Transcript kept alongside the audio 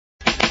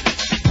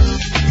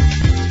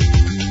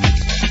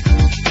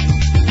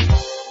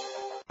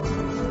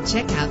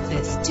Check out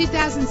this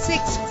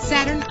 2006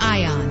 Saturn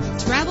ION.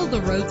 Travel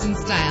the roads in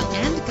style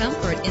and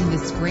comfort in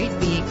this great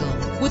vehicle.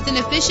 With an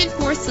efficient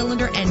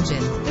 4-cylinder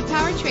engine, the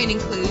powertrain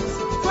includes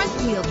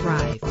front-wheel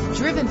drive,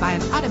 driven by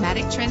an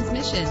automatic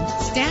transmission.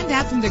 Stand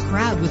out from the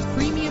crowd with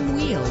premium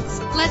wheels.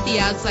 Let the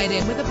outside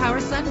in with a power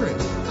sunroof.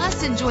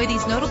 Plus, enjoy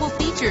these notable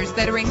features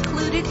that are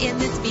included in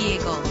this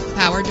vehicle: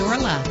 power door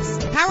locks,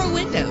 power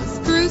windows,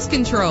 cruise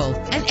control,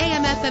 an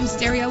AM/FM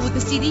stereo with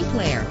a CD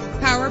player,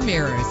 power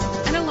mirrors,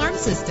 an alarm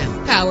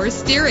system, power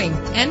steering.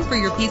 And for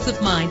your peace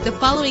of mind, the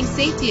following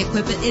safety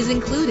equipment is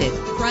included: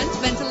 front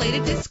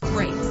ventilated disc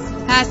brakes,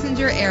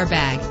 passenger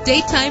airbag,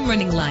 daytime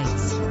running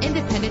lights,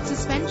 independent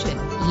suspension.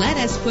 Let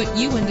us put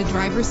you in the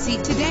driver's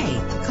seat today.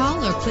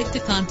 Call or click to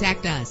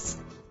contact us.